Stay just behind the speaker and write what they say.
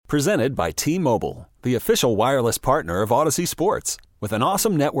Presented by T-Mobile, the official wireless partner of Odyssey Sports. With an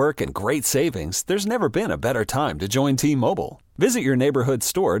awesome network and great savings, there's never been a better time to join T-Mobile. Visit your neighborhood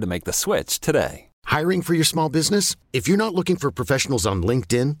store to make the switch today. Hiring for your small business? If you're not looking for professionals on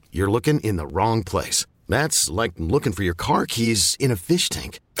LinkedIn, you're looking in the wrong place. That's like looking for your car keys in a fish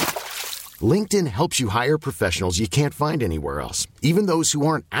tank. LinkedIn helps you hire professionals you can't find anywhere else, even those who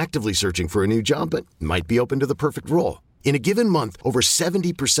aren't actively searching for a new job but might be open to the perfect role. In a given month, over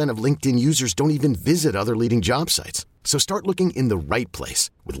 70% of LinkedIn users don't even visit other leading job sites. So start looking in the right place.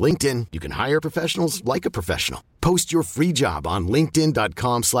 With LinkedIn, you can hire professionals like a professional. Post your free job on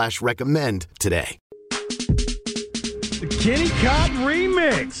linkedin.com/recommend today. The Kenny Cobb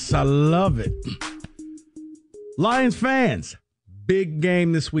remix. I love it. Lions fans, big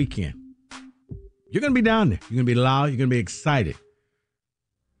game this weekend. You're going to be down there. You're going to be loud. You're going to be excited.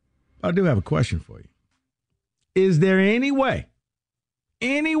 I do have a question for you. Is there any way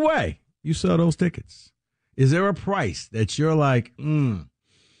you sell those tickets? Is there a price that you're like, I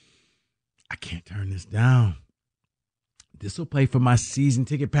can't turn this down? This will pay for my season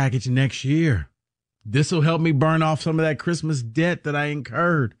ticket package next year. This will help me burn off some of that Christmas debt that I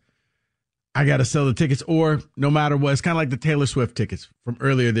incurred. I got to sell the tickets, or no matter what, it's kind of like the Taylor Swift tickets from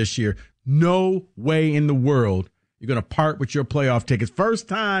earlier this year. No way in the world you're going to part with your playoff tickets. First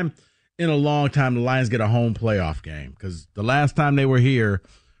time in a long time the Lions get a home playoff game, because the last time they were here,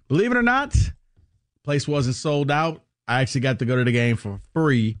 believe it or not, place wasn't sold out. I actually got to go to the game for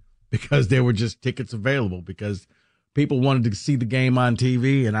free because there were just tickets available because people wanted to see the game on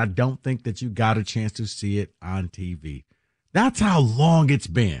TV, and I don't think that you got a chance to see it on TV. That's how long it's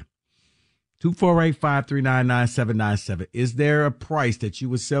been. 248-539-9797. Is there a price that you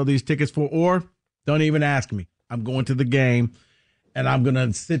would sell these tickets for? Or don't even ask me. I'm going to the game, and I'm going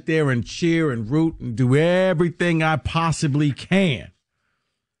to sit there and cheer and root and do everything I possibly can.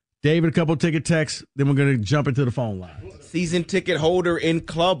 David, a couple ticket texts, then we're going to jump into the phone line. Season ticket holder in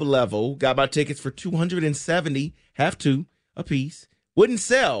club level. Got my tickets for $270, have to, a piece. Wouldn't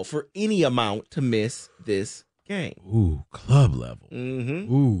sell for any amount to miss this game. Ooh, club level.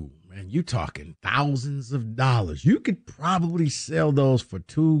 Mm-hmm. Ooh, man, you talking thousands of dollars. You could probably sell those for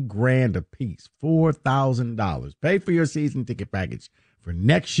 $2,000 a piece, $4,000. Pay for your season ticket package for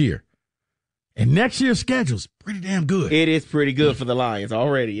next year. And next year's schedule's pretty damn good. It is pretty good for the Lions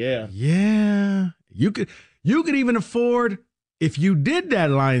already, yeah. Yeah. You could even afford, if you did that,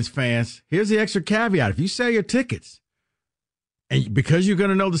 Lions fans, here's the extra caveat. If you sell your tickets, and because you're going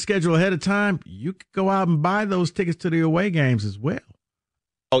to know the schedule ahead of time, you could go out and buy those tickets to the away games as well.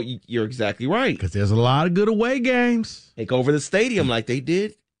 Oh, you're exactly right. Because there's a lot of good away games. Take over the stadium like they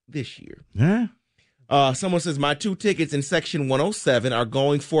did this year. Yeah. Someone says, my 2 tickets in section 107 are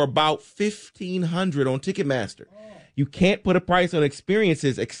going for about $1,500 on Ticketmaster. You can't put a price on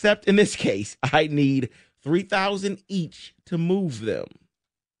experiences, except in this case, I need $3,000 each to move them.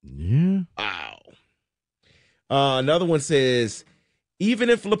 Yeah. Wow. Another one says, even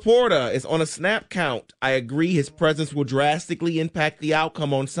if Laporta is on a snap count, I agree his presence will drastically impact the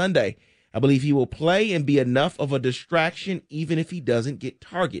outcome on Sunday. I believe he will play and be enough of a distraction even if he doesn't get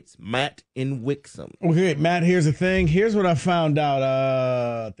targets. Matt in Wixom. Okay, Matt, here's the thing. Here's what I found out.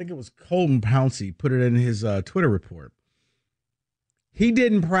 I think it was Colton Pouncey put it in his Twitter report. He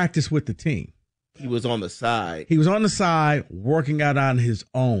didn't practice with the team. He was on the side. He was on the side working out on his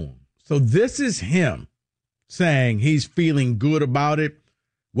own. So this is him saying he's feeling good about it.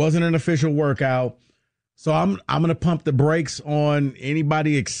 Wasn't an official workout. So I'm going to pump the brakes on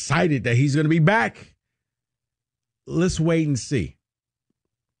anybody excited that he's going to be back. Let's wait and see.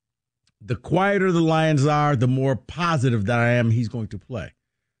 The quieter the Lions are, the more positive that I am he's going to play.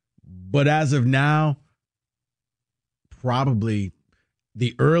 But as of now, probably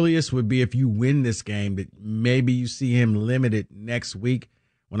the earliest would be if you win this game, that maybe you see him limited next week.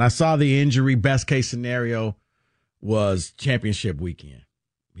 When I saw the injury, best case scenario was championship weekend.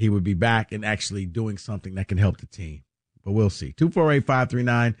 He would be back and actually doing something that can help the team. But we'll see.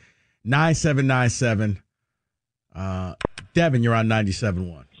 248-539-9797. Devin, you're on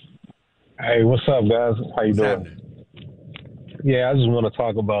 97.1. Hey, what's up, guys? How you doing? Happening? Yeah, I just want to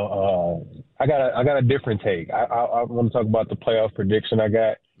talk about I got a different take. I want to talk about the playoff prediction I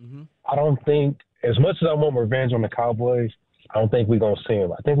got. Mm-hmm. I don't think, as much as I want revenge on the Cowboys, I don't think we're going to see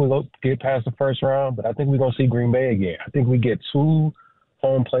them. I think we're going to get past the first round, but I think we're going to see Green Bay again. I think we get 2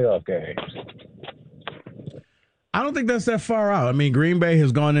 home playoff games. I don't think that's that far out. I mean, Green Bay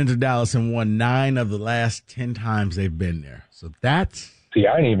has gone into Dallas and won 9 of the last 10 times they've been there. So that's... See,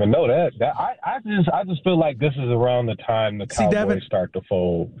 I didn't even know that. I just feel like this is around the time the Cowboys Devin, start to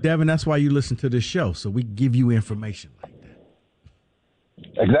fold. Devin, that's why you listen to this show, so we give you information like that.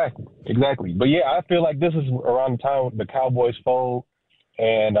 Exactly. But yeah, I feel like this is around the time the Cowboys fold,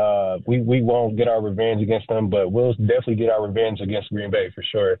 and we won't get our revenge against them, but we'll definitely get our revenge against Green Bay for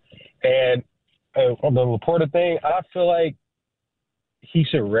sure. And on the Laporta thing, I feel like he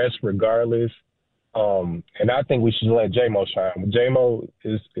should rest regardless. And I think we should let J-Mo shine. J-Mo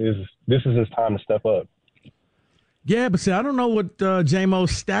this is his time to step up. Yeah, but see, I don't know what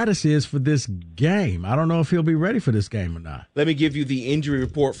J-Mo's status is for this game. I don't know if he'll be ready for this game or not. Let me give you the injury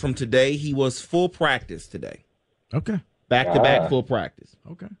report from today. He was full practice today. Okay. Back-to-back full practice.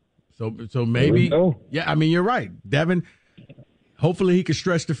 Okay. So maybe, yeah, I mean, you're right. Devin, hopefully he can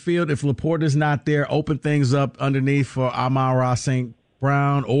stretch the field. If Laporta's not there, open things up underneath for Amon-Ra St.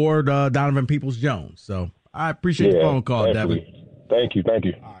 Brown or Donovan Peoples-Jones. So I appreciate the phone call, definitely. Devin. Thank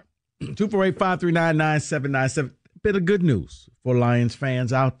you. All right. 248-539-9797. Bit of good news for Lions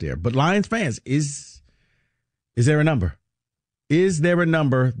fans out there. But Lions fans, is there a number? Is there a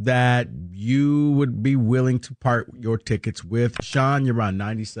number that you would be willing to part your tickets with? Sean, you're on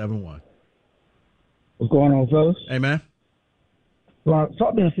 97.1. What's going on, fellas? Hey, man. Well, so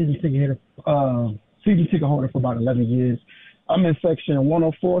I've been a season ticket holder for about 11 years. I'm in section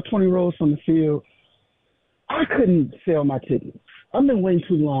 104, 20 rows from the field. I couldn't sell my tickets. I've been waiting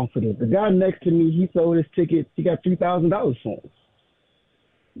too long for this. The guy next to me, he sold his tickets. He got $3,000 for them.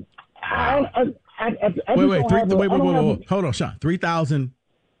 Wait. Hold on, Sean. 3,000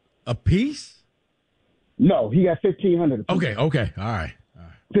 a piece? No, he got 1,500 a piece. Okay. All right.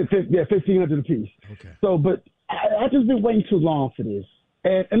 Yeah, 1,500 a piece. Okay. So, but I just been waiting too long for this.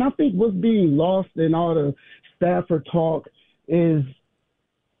 And I think what's being lost in all the Stafford talk is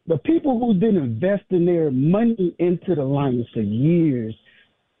the people who've been investing their money into the Lions for years.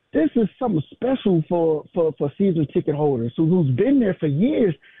 This is something special for season ticket holders who's been there for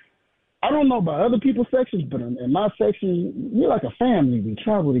years. I don't know about other people's sections, but in my section, we're like a family. We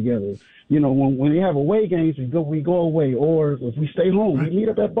travel together. You know, when we have away games, we go away. Or if we stay home, we meet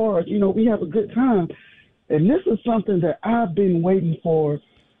up at bars. You know, we have a good time. And this is something that I've been waiting for.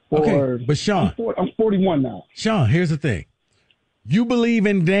 Okay, but Sean. I'm 41 now. Sean, here's the thing. You believe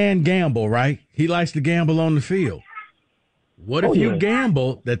in Dan Gamble, right? He likes to gamble on the field. What if you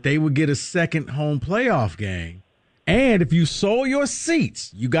gamble that they would get a second home playoff game? And if you sold your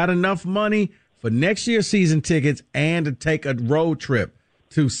seats, you got enough money for next year's season tickets and to take a road trip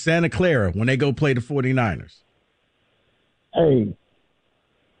to Santa Clara when they go play the 49ers. Hey,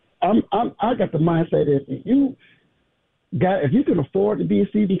 I got the mindset that if you can afford to be a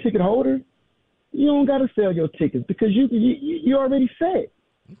season ticket holder, you don't got to sell your tickets because you already set.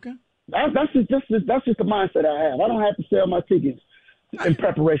 Okay. That's just the mindset I have. I don't have to sell my tickets in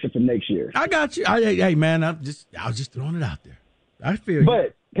preparation for next year. I got you. Hey, man, I was just throwing it out there. I feel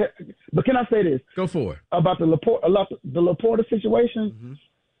you. But can I say this? Go for it. About the Laporta situation.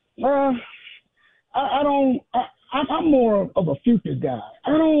 Mm-hmm. I'm more of a future guy.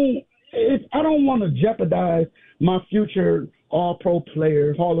 I don't want to jeopardize my future All-Pro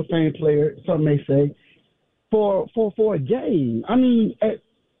player, Hall of Fame player, some may say, for a game. I mean,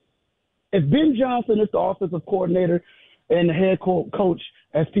 if Ben Johnson is the offensive coordinator and the head coach,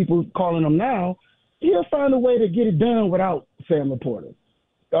 as people calling him now, he'll find a way to get it done without Sam Laporta.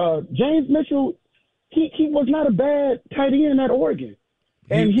 James Mitchell, he was not a bad tight end at Oregon,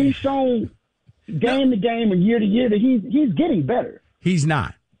 and he's shown game to game and year to year that he's getting better. He's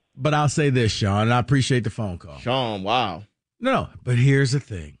not. But I'll say this, Sean, and I appreciate the phone call. Sean, wow. No, but here's the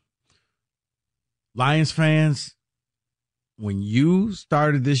thing. Lions fans, when you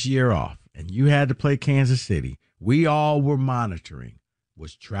started this year off and you had to play Kansas City, we all were monitoring,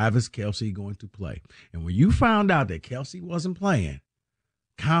 was Travis Kelce going to play? And when you found out that Kelce wasn't playing,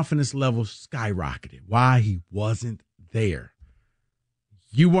 confidence levels skyrocketed. Why? He wasn't there.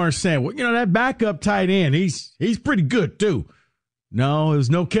 You weren't saying, well, that backup tight end, he's pretty good too. No, it was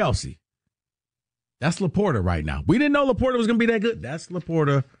no Kelce. That's Laporta right now. We didn't know Laporta was going to be that good. That's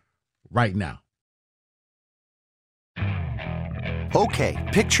Laporta right now. Okay,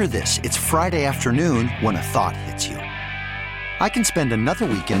 picture this. It's Friday afternoon when a thought hits you. I can spend another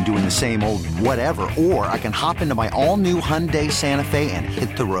weekend doing the same old whatever, or I can hop into my all-new Hyundai Santa Fe and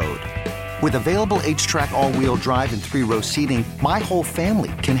hit the road. With available H-Track all-wheel drive and 3-row seating, my whole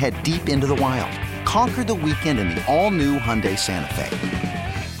family can head deep into the wild. Conquer the weekend in the all-new Hyundai Santa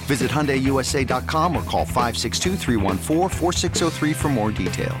Fe. Visit HyundaiUSA.com or call 562-314-4603 for more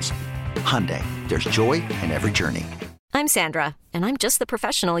details. Hyundai, there's joy in every journey. I'm Sandra, and I'm just the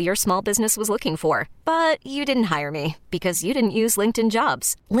professional your small business was looking for. But you didn't hire me because you didn't use LinkedIn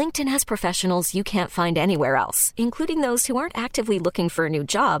Jobs. LinkedIn has professionals you can't find anywhere else, including those who aren't actively looking for a new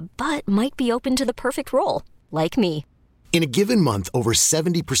job, but might be open to the perfect role, like me. In a given month, over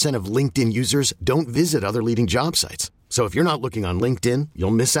 70% of LinkedIn users don't visit other leading job sites. So if you're not looking on LinkedIn,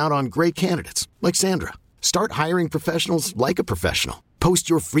 you'll miss out on great candidates like Sandra. Start hiring professionals like a professional. Post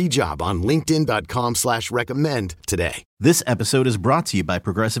your free job on linkedin.com/recommend today. This episode is brought to you by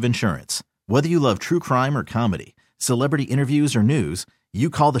Progressive Insurance. Whether you love true crime or comedy, celebrity interviews or news, you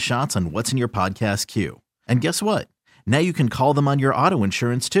call the shots on what's in your podcast queue. And guess what? Now you can call them on your auto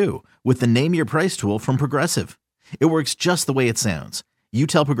insurance too with the Name Your Price tool from Progressive. It works just the way it sounds. You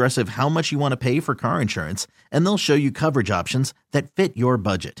tell Progressive how much you want to pay for car insurance, and they'll show you coverage options that fit your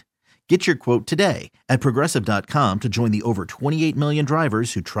budget. Get your quote today at Progressive.com to join the over 28 million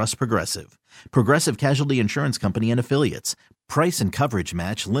drivers who trust Progressive. Progressive Casualty Insurance Company and Affiliates. Price and coverage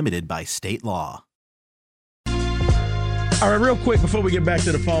match limited by state law. All right, real quick before we get back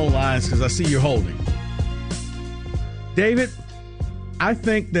to the phone lines, because I see you're holding. David, I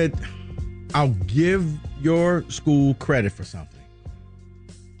think that I'll give your school credit for something.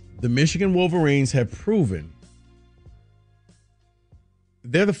 The Michigan Wolverines have proven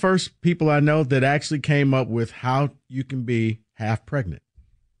they're the first people I know that actually came up with how you can be half pregnant.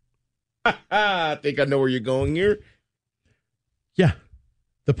 I think I know where you're going here. Yeah.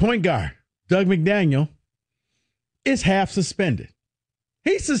 The point guard, Doug McDaniel, is half suspended.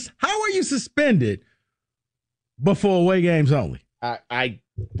 He says, how are you suspended before away games only? I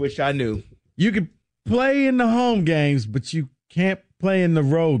wish I knew. You can play in the home games, but you can't play in the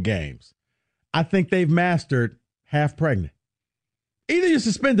road games. I think they've mastered half pregnant. Either you're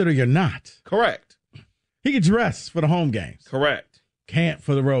suspended or you're not. Correct. He gets rest for the home games. Correct. Can't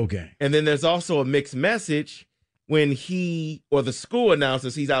for the road game. And then there's also a mixed message when he or the school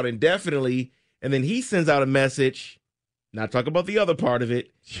announces he's out indefinitely, and then he sends out a message, not talking about the other part of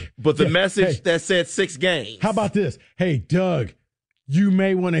it, but the message that said 6 games. How about this? Hey, Doug, you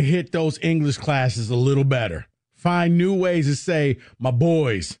may want to hit those English classes a little better. Find new ways to say, my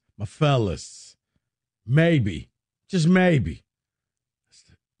boys, my fellas. Maybe, just maybe.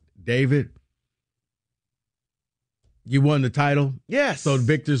 David, you won the title. Yes. So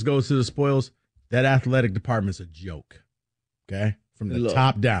victors goes to the spoils. That athletic department's a joke. Okay? From the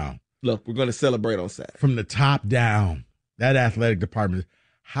top down. Look, we're going to celebrate on Saturday. From the top down. That athletic department.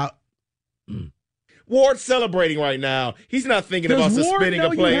 Ward's celebrating right now. He's not thinking about suspending a player.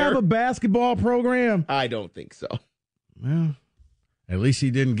 Does Ward know you have a basketball program? I don't think so. Well, at least he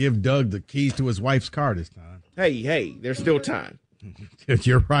didn't give Doug the keys to his wife's car this time. Hey, there's still time.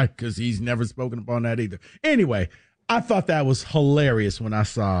 You're right, because he's never spoken upon that either. Anyway, I thought that was hilarious when I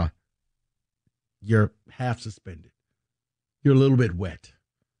saw you're half suspended. You're a little bit wet.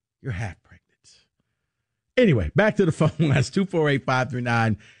 You're half pregnant. Anyway, back to the phone. That's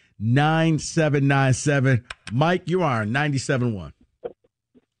 248-539-9797. Mike, you are 97.1.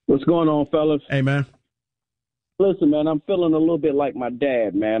 What's going on, fellas? Hey, man. Listen, man, I'm feeling a little bit like my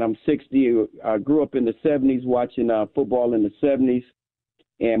dad, man. I'm 60. I grew up in the 70s watching football in the 70s.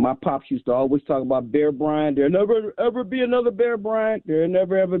 And my pops used to always talk about Bear Bryant. There'll never, ever be another Bear Bryant. There'll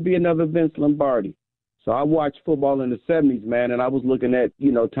never, ever be another Vince Lombardi. So I watched football in the 70s, man, and I was looking at,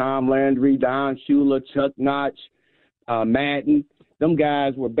 Tom Landry, Don Shula, Chuck Notch, Madden. Them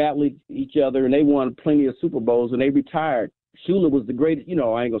guys were battling each other, and they won plenty of Super Bowls, and they retired. Shula was the greatest, I ain't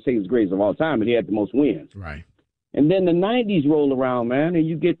going to say he was the greatest of all time, but he had the most wins. Right. And then the 90s roll around, man, and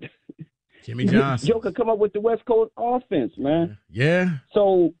you get Jimmy Johnson. Joker come up with the West Coast offense, man. Yeah.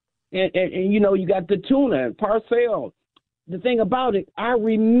 So, and you got the Tuna and Parcells. The thing about it, I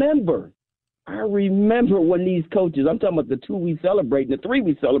remember when these coaches, I'm talking about the 2 we celebrating, the 3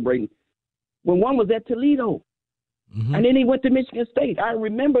 we celebrating, when one was at Toledo. Mm-hmm. And then he went to Michigan State. I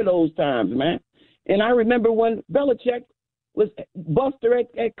remember those times, man. And I remember when Belichick was Buster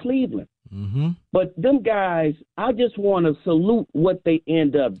at Cleveland. Mm-hmm. But them guys, I just want to salute what they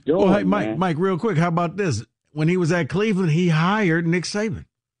end up doing. Well, hey, Mike, real quick, how about this? When he was at Cleveland, he hired Nick Saban.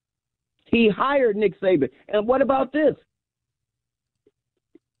 He hired Nick Saban. And what about this?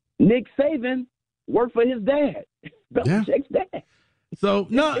 Nick Saban worked for his dad, Belichick's dad. So,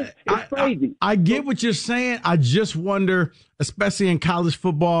 no, it's crazy. I get what you're saying. I just wonder, especially in college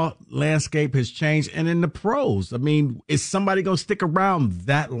football, landscape has changed. And in the pros, I mean, is somebody going to stick around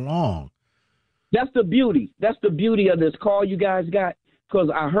that long? That's the beauty. That's the beauty of this call you guys got, because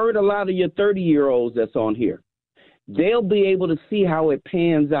I heard a lot of your 30-year-olds that's on here. They'll be able to see how it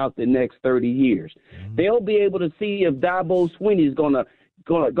pans out the next 30 years. Mm-hmm. They'll be able to see if Dabo Swinney is gonna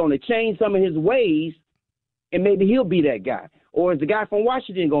change some of his ways, and maybe he'll be that guy. Or is the guy from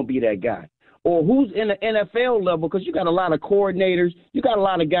Washington going to be that guy? Or who's in the NFL level? Because you got a lot of coordinators. You got a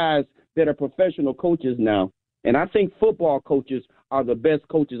lot of guys that are professional coaches now. And I think football coaches are the best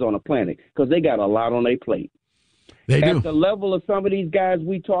coaches on the planet because they got a lot on their plate. They do. At the level of some of these guys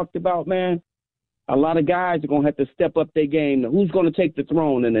we talked about, man, a lot of guys are going to have to step up their game. Now, who's going to take the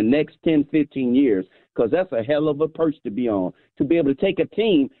throne in the next 10, 15 years? Because that's a hell of a perch to be on, to be able to take a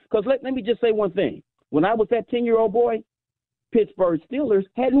team. Because let me just say one thing. When I was that 10-year-old boy, Pittsburgh Steelers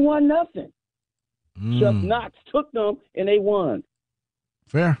hadn't won nothing. Chuck Knox took them, and they won.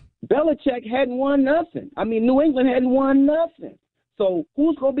 Fair. Belichick hadn't won nothing. I mean, New England hadn't won nothing. So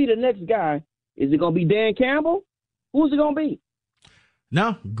who's going to be the next guy? Is it going to be Dan Campbell? Who's it going to be?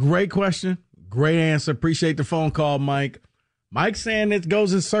 No, great question. Great answer. Appreciate the phone call, Mike. Mike's saying it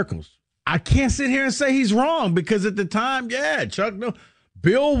goes in circles. I can't sit here and say he's wrong because at the time, Chuck, no,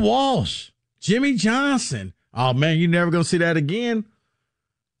 Bill Walsh, Jimmy Johnson. Oh, man, you're never going to see that again.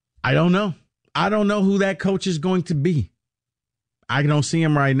 I don't know. I don't know who that coach is going to be. I don't see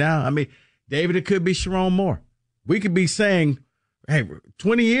him right now. I mean, David, it could be Sharon Moore. We could be saying, hey,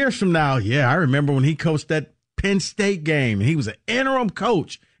 20 years from now, I remember when he coached that Penn State game and he was an interim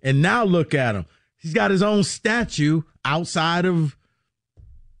coach. And now look at him. He's got his own statue outside of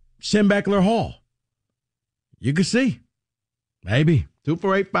Schembechler Hall. You can see. Maybe.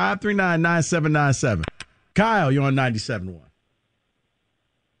 248-539-9797. Kyle, you're on 97.1.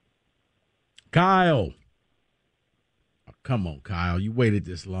 Kyle. Oh, come on, Kyle. You waited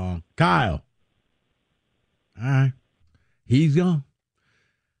this long. Kyle. All right. He's gone.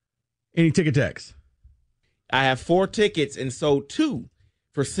 Any ticket text? I have 4 tickets and sold 2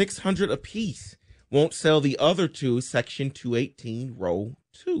 for $600 apiece. Won't sell the other 2, section 218, row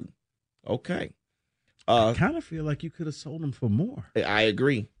 2. Okay. I kind of feel like you could have sold them for more. I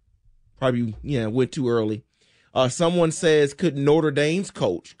agree. Probably, went too early. Someone says, could Notre Dame's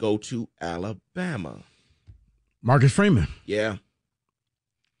coach go to Alabama? Marcus Freeman. Yeah.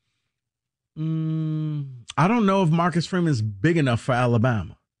 I don't know if Marcus Freeman's big enough for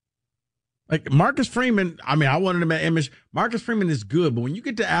Alabama. Like Marcus Freeman, I mean, I wanted him at image. Marcus Freeman is good, but when you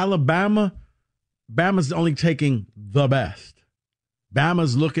get to Alabama, Bama's only taking the best.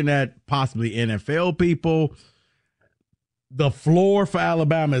 Bama's looking at possibly NFL people. The floor for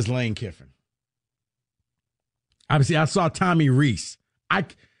Alabama is Lane Kiffin. Obviously, I saw Tommy Reese. I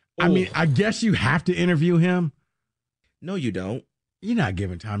mean, I guess you have to interview him. No, you don't. You're not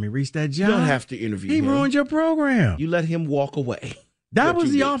giving Tommy Reese that job. You don't have to interview him. He ruined your program. You let him walk away. That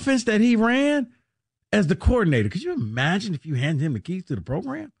was the offense that he ran as the coordinator. Could you imagine if you handed him the keys to the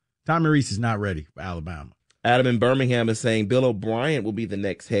program? Tommy Reese is not ready for Alabama. Adam in Birmingham is saying Bill O'Brien will be the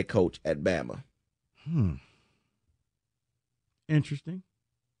next head coach at Bama. Interesting.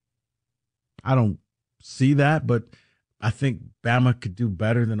 I don't see that, but I think Bama could do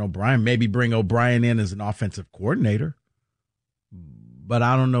better than O'Brien. Maybe bring O'Brien in as an offensive coordinator. But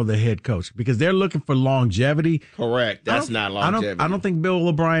I don't know the head coach because they're looking for longevity. Correct. That's not longevity. I don't think Bill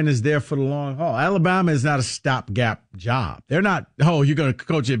O'Brien is there for the long haul. Alabama is not a stopgap job. They're not, you're going to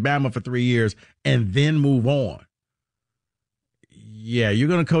coach at Bama for 3 years and then move on. Yeah, you're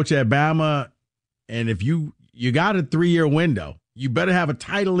going to coach at Bama, and if you got a 3-year window, you better have a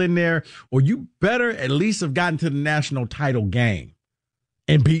title in there, or you better at least have gotten to the national title game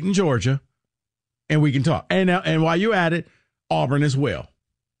and beaten Georgia, and we can talk. And while you're at it, Auburn as well.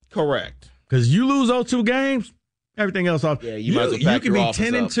 Correct. Because you lose those 2 games, everything else off. Yeah, you might as well pack you your can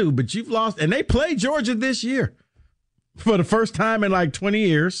be office 10-2, but you've lost. And they played Georgia this year for the first time in like 20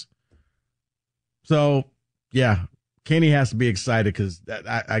 years. So, yeah, Kenny has to be excited because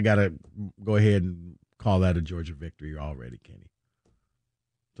I got to go ahead and call that a Georgia victory already, Kenny.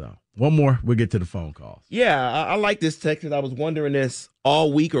 So, one more, we'll get to the phone calls. Yeah, I like this text because I was wondering this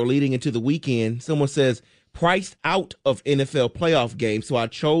all week or leading into the weekend. Someone says, priced out of NFL playoff games, so I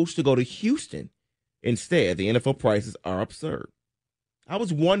chose to go to Houston instead. The NFL prices are absurd. I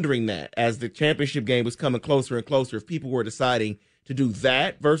was wondering that as the championship game was coming closer and closer, if people were deciding to do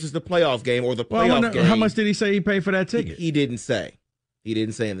that versus the playoff game or the playoff game. How much did he say he paid for that ticket? He didn't say. He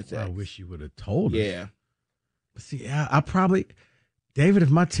didn't say in the text. I wish you would have told us. Yeah. But see, I probably, David, if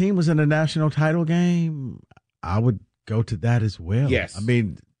my team was in a national title game, I would go to that as well. Yes. I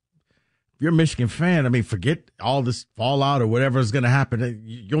mean, you're a Michigan fan, I mean, forget all this fallout or whatever is going to happen.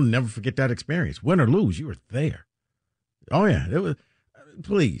 You'll never forget that experience. Win or lose, you were there. Oh, yeah. It was.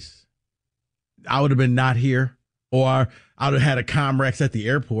 Please. I would have been not here, or I would have had a Comrex at the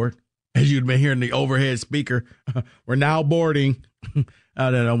airport, as you'd been hearing the overhead speaker. We're now boarding.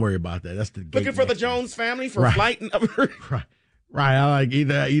 Don't worry about that. That's the looking for the Jones family for flight number. Right. I like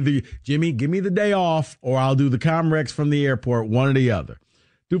either Jimmy, give me the day off, or I'll do the Comrex from the airport, one or the other.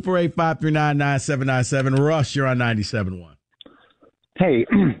 248-539-9797. Russ, you're on 97.1. Hey,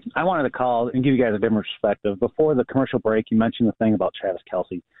 I wanted to call and give you guys a different perspective. Before the commercial break, you mentioned the thing about Travis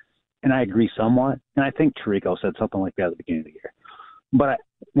Kelce. and I agree somewhat. And I think Rico said something like that at the beginning of the year. But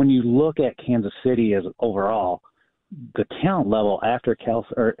when you look at Kansas City as overall, the talent level after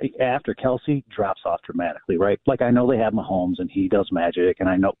Kelsey drops off dramatically, right? Like, I know they have Mahomes and he does magic, and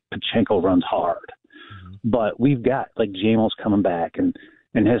I know Pachenko runs hard, but we've got like Jameis coming back, and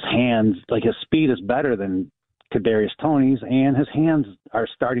his hands, like his speed is better than Kadarius Toney's, and his hands are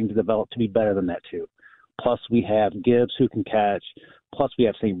starting to develop to be better than that too. Plus we have Gibbs who can catch. Plus we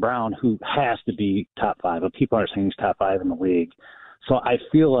have St. Brown who has to be top 5, but people are saying he's top 5 in the league. So I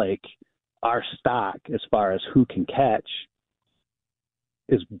feel like our stock, as far as who can catch,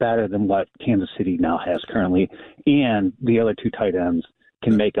 is better than what Kansas City now has currently. And the other 2 tight ends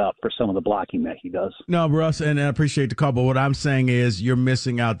can make up for some of the blocking that he does. No, Russ, and I appreciate the call, but what I'm saying is you're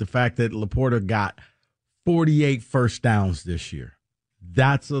missing out the fact that Laporta got 48 first downs this year.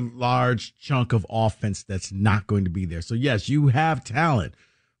 That's a large chunk of offense that's not going to be there. So, yes, you have talent,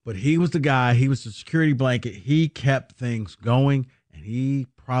 but he was the guy. He was the security blanket. He kept things going, and he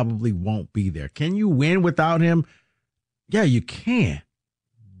probably won't be there. Can you win without him? Yeah, you can.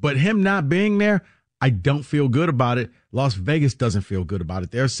 But him not being there, I don't feel good about it. Las Vegas doesn't feel good about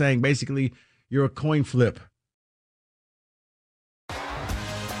it. They're saying basically you're a coin flip.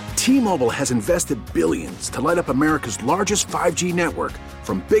 T-Mobile has invested billions to light up America's largest 5G network,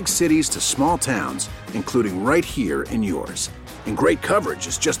 from big cities to small towns, including right here in yours. And great coverage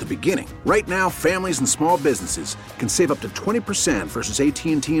is just the beginning. Right now, families and small businesses can save up to 20% versus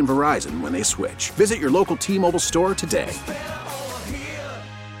AT&T and Verizon when they switch. Visit your local T-Mobile store today.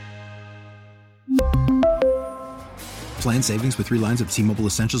 Plan savings with 3 lines of T-Mobile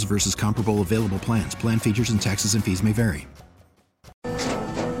Essentials versus comparable available plans. Plan features and taxes and fees may vary.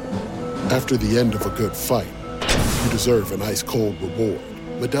 After the end of a good fight, you deserve an ice-cold reward.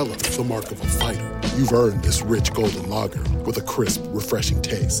 Modelo is the mark of a fighter. You've earned this rich golden lager with a crisp, refreshing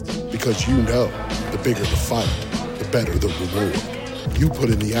taste. Because you know, the bigger the fight, the better the reward. You put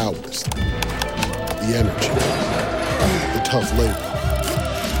in the hours, the energy, the tough labor.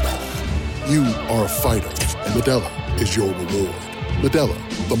 You are a fighter, and Modelo is your reward. Modelo,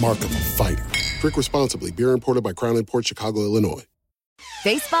 the mark of a fighter. Drink responsibly. Beer imported by Crown Imports, Chicago, Illinois.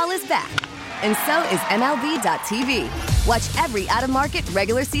 Baseball is back, and so is MLB.tv. Watch every out-of-market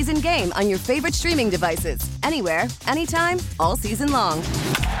regular season game on your favorite streaming devices, anywhere, anytime, all season long.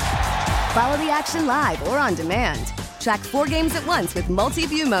 Follow the action live or on demand. Track 4 games at once with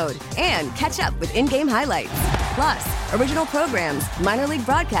multi-view mode and catch up with in-game highlights. Plus, original programs, minor league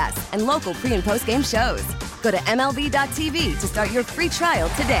broadcasts, and local pre- and post-game shows. Go to MLB.tv to start your free trial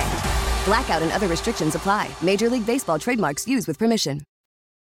today. Blackout and other restrictions apply. Major League Baseball trademarks used with permission.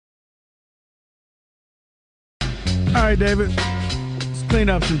 All right, David, let's clean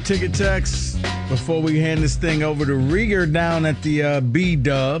up some ticket texts before we hand this thing over to Rieger down at the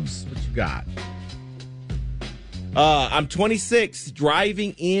B-Dubs. What you got? I'm 26,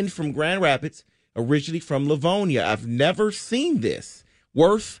 driving in from Grand Rapids, originally from Livonia. I've never seen this.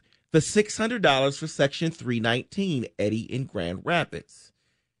 Worth the $600 for Section 319, Eddie in Grand Rapids.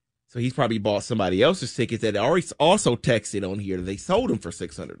 So he's probably bought somebody else's tickets that also texted on here that they sold him for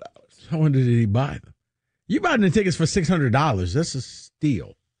 $600. So when did he buy them? You bought the tickets for $600. That's a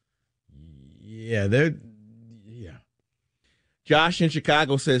steal. Yeah, yeah. Josh in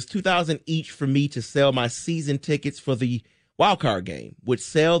Chicago says $2,000 each for me to sell my season tickets for the wild card game. Would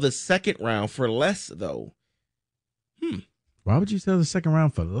sell the second round for less though. Why would you sell the second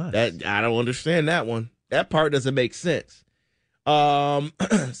round for less? I don't understand that one. That part doesn't make sense.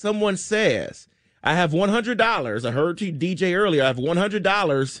 Someone says, I have $100. I heard you DJ earlier. I have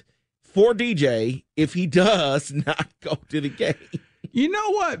 $100 for DJ if he does not go to the game. You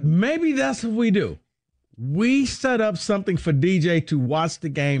know what? Maybe that's what we do. We set up something for DJ to watch the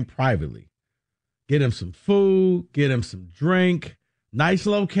game privately. Get him some food, get him some drink, nice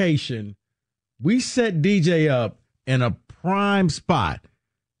location. We set DJ up in a prime spot.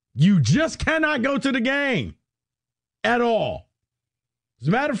 You just cannot go to the game at all. As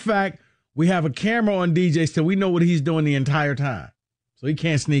a matter of fact, we have a camera on DJ so we know what he's doing the entire time. So he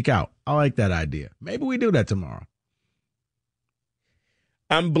can't sneak out. I like that idea. Maybe we do that tomorrow.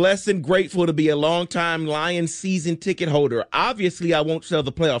 I'm blessed and grateful to be a longtime Lions season ticket holder. Obviously, I won't sell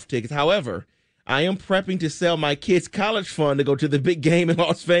the playoff tickets. However, I am prepping to sell my kids' college fund to go to the big game in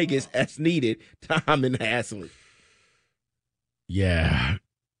Las Vegas as needed. Tom and Hasley. Yeah.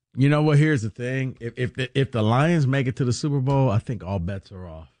 You know what? Here's the thing. If the Lions make it to the Super Bowl, I think all bets are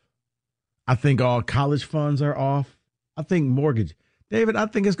off. I think all college funds are off. I think mortgage. David, I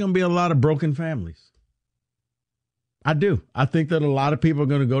think it's going to be a lot of broken families. I do. I think that a lot of people are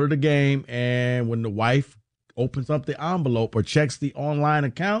going to go to the game, and when the wife opens up the envelope or checks the online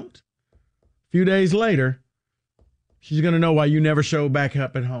account, few days later, she's going to know why you never showed back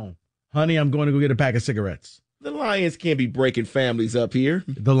up at home. Honey, I'm going to go get a pack of cigarettes. The Lions can't be breaking families up here.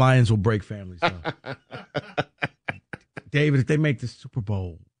 The Lions will break families up. David, if they make the Super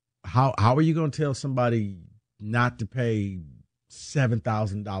Bowl, how are you going to tell somebody not to pay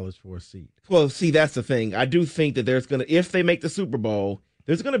 $7,000 for a seat? Well, see, that's the thing. I do think that if they make the Super Bowl,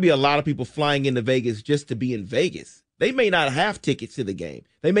 there's going to be a lot of people flying into Vegas just to be in Vegas. They may not have tickets to the game.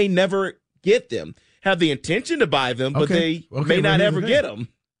 They may never get them, have the intention to buy them, but they may not ever get them.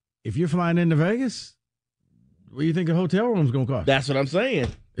 If you're flying into Vegas, what do you think a hotel room's going to cost? That's what I'm saying.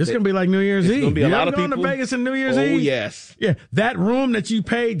 It's going to be like New Year's Eve. It's going to be a lot of people people to Vegas and New Year's Eve. Oh, yes. Yeah, that room that you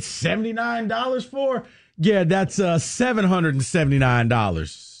paid $79 for, yeah, that's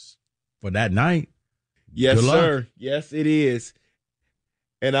 $779 for that night. Yes, Good luck. sir. Yes, it is.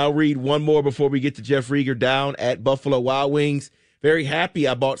 And I'll read one more before we get to Jeff Rieger down at Buffalo Wild Wings. Very happy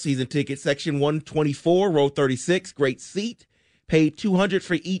I bought season tickets, section 124, row 36, great seat. Paid $200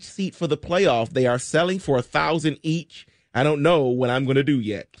 for each seat for the playoff. They are selling for $1,000 each. I don't know what I'm going to do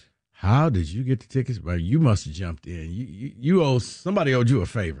yet. How did you get the tickets? Well, you must have jumped in. Somebody owed you a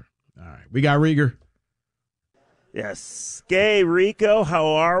favor. All right, we got Rieger. Yes. Gay, Rico, how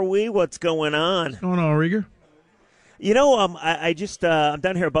are we? What's going on? What's going on, Rieger? You know, I'm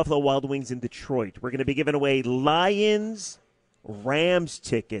down here at Buffalo Wild Wings in Detroit. We're going to be giving away Lions-Rams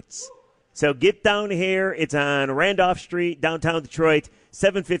tickets. So get down here. It's on Randolph Street, downtown Detroit.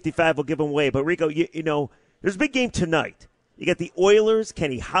 7:55. We'll give them away. But, Rico, you know, there's a big game tonight. You got the Oilers,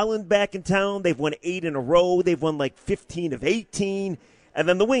 Kenny Holland back in town. They've won 8 in a row. They've won like 15 of 18. And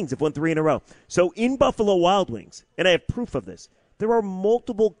then the Wings have won 3 in a row. So in Buffalo Wild Wings, and I have proof of this, there are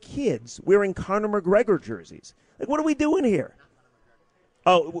multiple kids wearing Conor McGregor jerseys. Like, what are we doing here?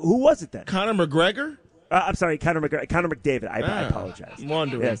 Oh, who was it then? Conor McGregor? I'm sorry, Conor McDavid. I apologize. I'm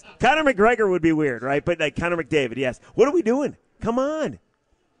wondering. Yes. Conor McGregor would be weird, right? But like Conor McDavid, yes. What are we doing? Come on.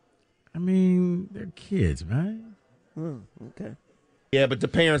 I mean, they're kids, man. Okay. Yeah, but the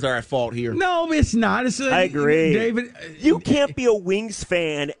parents are at fault here. No, it's not. I agree. David, you can't be a Wings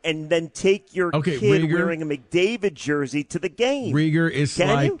fan and then take your kid Rieger, wearing a McDavid jersey to the game. Rieger, it's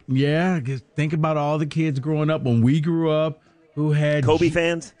just think about all the kids growing up when we grew up who had Kobe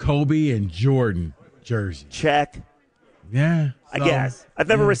fans? Kobe and Jordan jersey. Check. Yeah. I guess. I've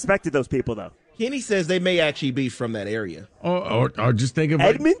never respected those people, though. Kenny says they may actually be from that area. Or just think about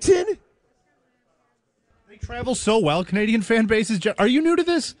Edmonton? Travel so well, Canadian fan bases. Are you new to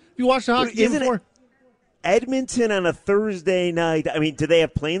this? Have you watched the hockey game before? Edmonton on a Thursday night. I mean, do they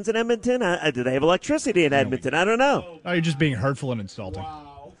have planes in Edmonton? Do they have electricity in Edmonton? I don't know. Oh, you're just being hurtful and insulting.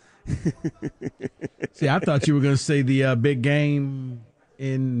 Wow. See, I thought you were going to say the big game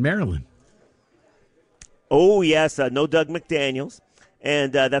in Maryland. Oh, yes. No Doug McDaniels.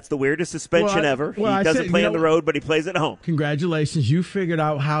 And that's the weirdest suspension ever. He doesn't play on the road, but he plays at home. Congratulations. You figured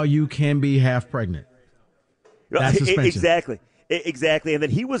out how you can be half pregnant. That's suspension. Exactly. And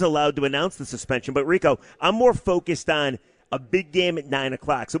then he was allowed to announce the suspension. But, Rico, I'm more focused on a big game at 9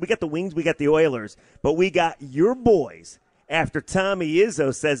 o'clock. So we got the Wings, we got the Oilers, but we got your boys, after Tommy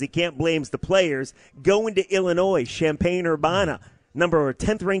Izzo says he can't blame the players, going to Illinois, Champaign-Urbana, number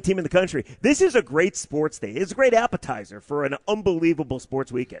 10th ranked team in the country. This is a great sports day. It's a great appetizer for an unbelievable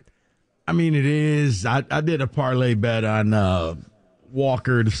sports weekend. I mean, it is. I did a parlay bet on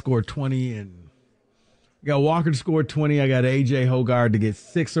Walker to score 20 and I got Walker to score 20. I got A.J. Hoggard to get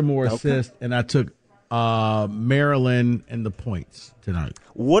 6 or more assists, and I took Maryland and the points tonight.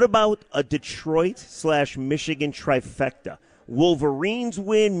 What about a Detroit/Michigan trifecta? Wolverines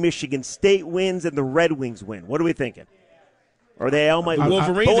win, Michigan State wins, and the Red Wings win. What are we thinking? Or they all might win.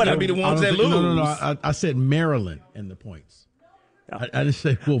 Wolverines are going to be the ones that lose. No. I said Maryland and the points. I didn't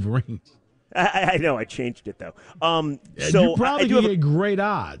say Wolverines. I know. I changed it, though. So you probably could get great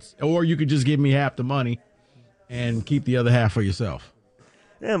odds, or you could just give me half the money and keep the other half for yourself.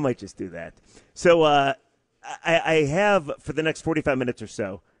 I might just do that. So I have, for the next 45 minutes or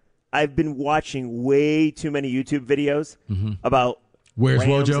so, I've been watching way too many YouTube videos about Where's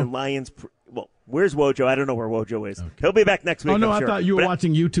Rams Wojo? and Lions. Well, where's Wojo? I don't know where Wojo is. Okay. He'll be back next week. Oh, no, I'm I sure. thought you were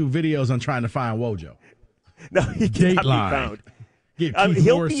watching YouTube videos on trying to find Wojo. No, he cannot be found. He'll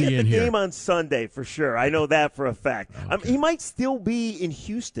be at the game on Sunday for sure. I know that for a fact. Okay. He might still be in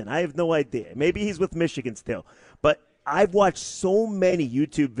Houston. I have no idea. Maybe he's with Michigan still. But I've watched so many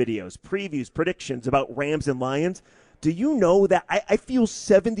YouTube videos, previews, predictions about Rams and Lions. Do you know that I feel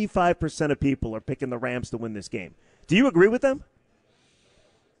 75% of people are picking the Rams to win this game? Do you agree with them?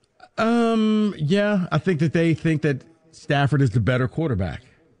 Yeah, I think that they think that Stafford is the better quarterback.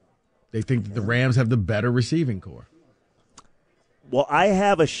 They think that the Rams have the better receiving core. Well, I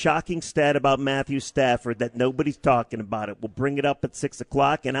have a shocking stat about Matthew Stafford that nobody's talking about it. We'll bring it up at 6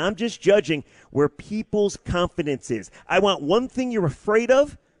 o'clock, and I'm just judging where people's confidence is. I want one thing you're afraid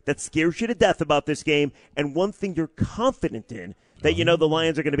of that scares you to death about this game, and one thing you're confident in that you know the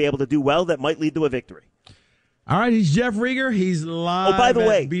Lions are going to be able to do well that might lead to a victory. All right, he's Jeff Rieger. He's live by the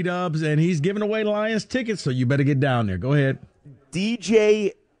way, B-Dubs, and he's giving away Lions tickets, so you better get down there. Go ahead.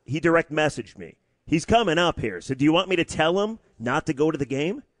 DJ, he direct messaged me. He's coming up here, so do you want me to tell him not to go to the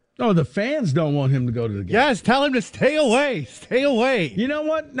game? No, the fans don't want him to go to the game. Yes, tell him to stay away. Stay away. You know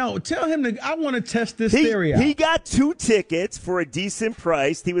what? No, tell him to. I want to test this theory out. He got 2 tickets for a decent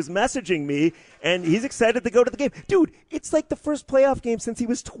price. He was messaging me, and he's excited to go to the game. Dude, it's like the first playoff game since he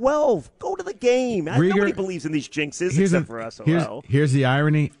was 12. Go to the game. Nobody believes in these jinxes except for us. Here's the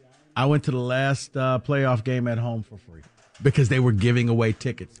irony. I went to the last playoff game at home for free because they were giving away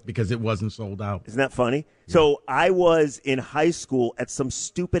tickets because it wasn't sold out. Isn't that funny? Yeah. So I was in high school at some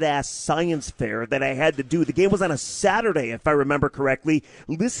stupid-ass science fair that I had to do. The game was on a Saturday, if I remember correctly,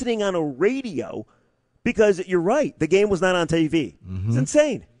 listening on a radio because you're right. The game was not on TV. Mm-hmm. It's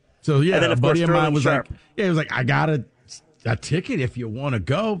insane. So, yeah, and then, a buddy of mine was Sharp. he was like, I got a ticket if you want to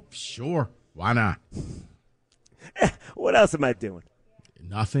go. Sure. Why not? What else am I doing?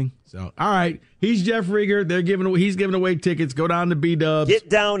 Nothing. So, all right. He's Jeff Rieger. He's giving away tickets. Go down to B-Dubs. Get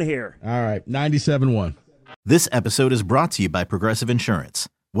down here. All right. 97.1. This episode is brought to you by Progressive Insurance.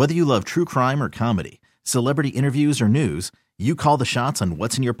 Whether you love true crime or comedy, celebrity interviews or news, you call the shots on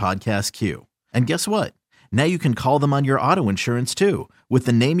what's in your podcast queue. And guess what? Now you can call them on your auto insurance too with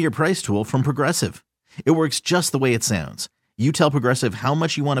the Name Your Price tool from Progressive. It works just the way it sounds. You tell Progressive how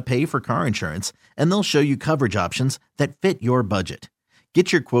much you want to pay for car insurance, and they'll show you coverage options that fit your budget.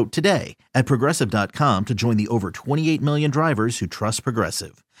 Get your quote today at Progressive.com to join the over 28 million drivers who trust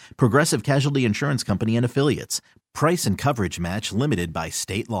Progressive. Progressive Casualty Insurance Company and Affiliates. Price and coverage match limited by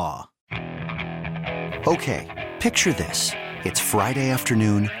state law. Okay, picture this. It's Friday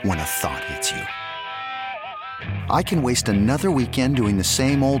afternoon when a thought hits you. I can waste another weekend doing the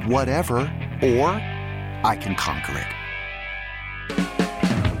same old whatever, or I can conquer it.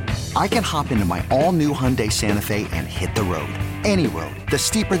 I can hop into my all-new Hyundai Santa Fe and hit the road. Any road. The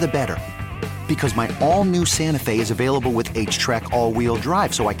steeper, the better. Because my all-new Santa Fe is available with H-Track all-wheel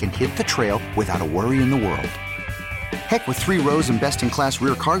drive, so I can hit the trail without a worry in the world. Heck, with 3 rows and best-in-class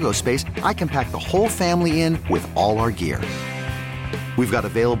rear cargo space, I can pack the whole family in with all our gear. We've got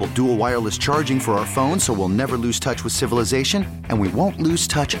available dual wireless charging for our phones, so we'll never lose touch with civilization, and we won't lose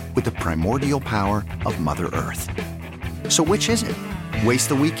touch with the primordial power of Mother Earth. So which is it? Waste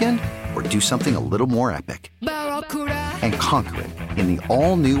the weekend or do something a little more epic? And conquer it in the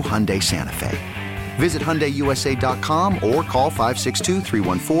all-new Hyundai Santa Fe. Visit HyundaiUSA.com or call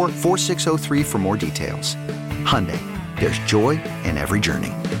 562-314-4603 for more details. Hyundai, there's joy in every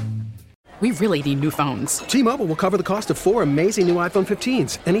journey. We really need new phones. T-Mobile will cover the cost of 4 amazing new iPhone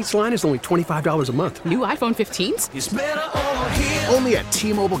 15s, and each line is only $25 a month. New iPhone 15s? It's better over here. Only at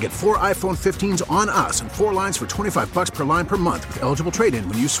T-Mobile, get 4 iPhone 15s on us and 4 lines for $25 per line per month with eligible trade-in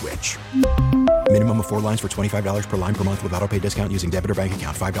when you switch. Minimum of 4 lines for $25 per line per month with autopay discount using debit or bank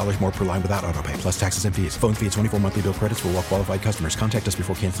account. $5 more per line without autopay, plus taxes and fees. Phone fee at 24 monthly bill credits for well-qualified customers. Contact us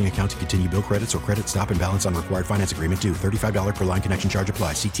before canceling account to continue bill credits or credit stop and balance on required finance agreement due. $35 per line connection charge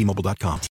applies. See T-Mobile.com.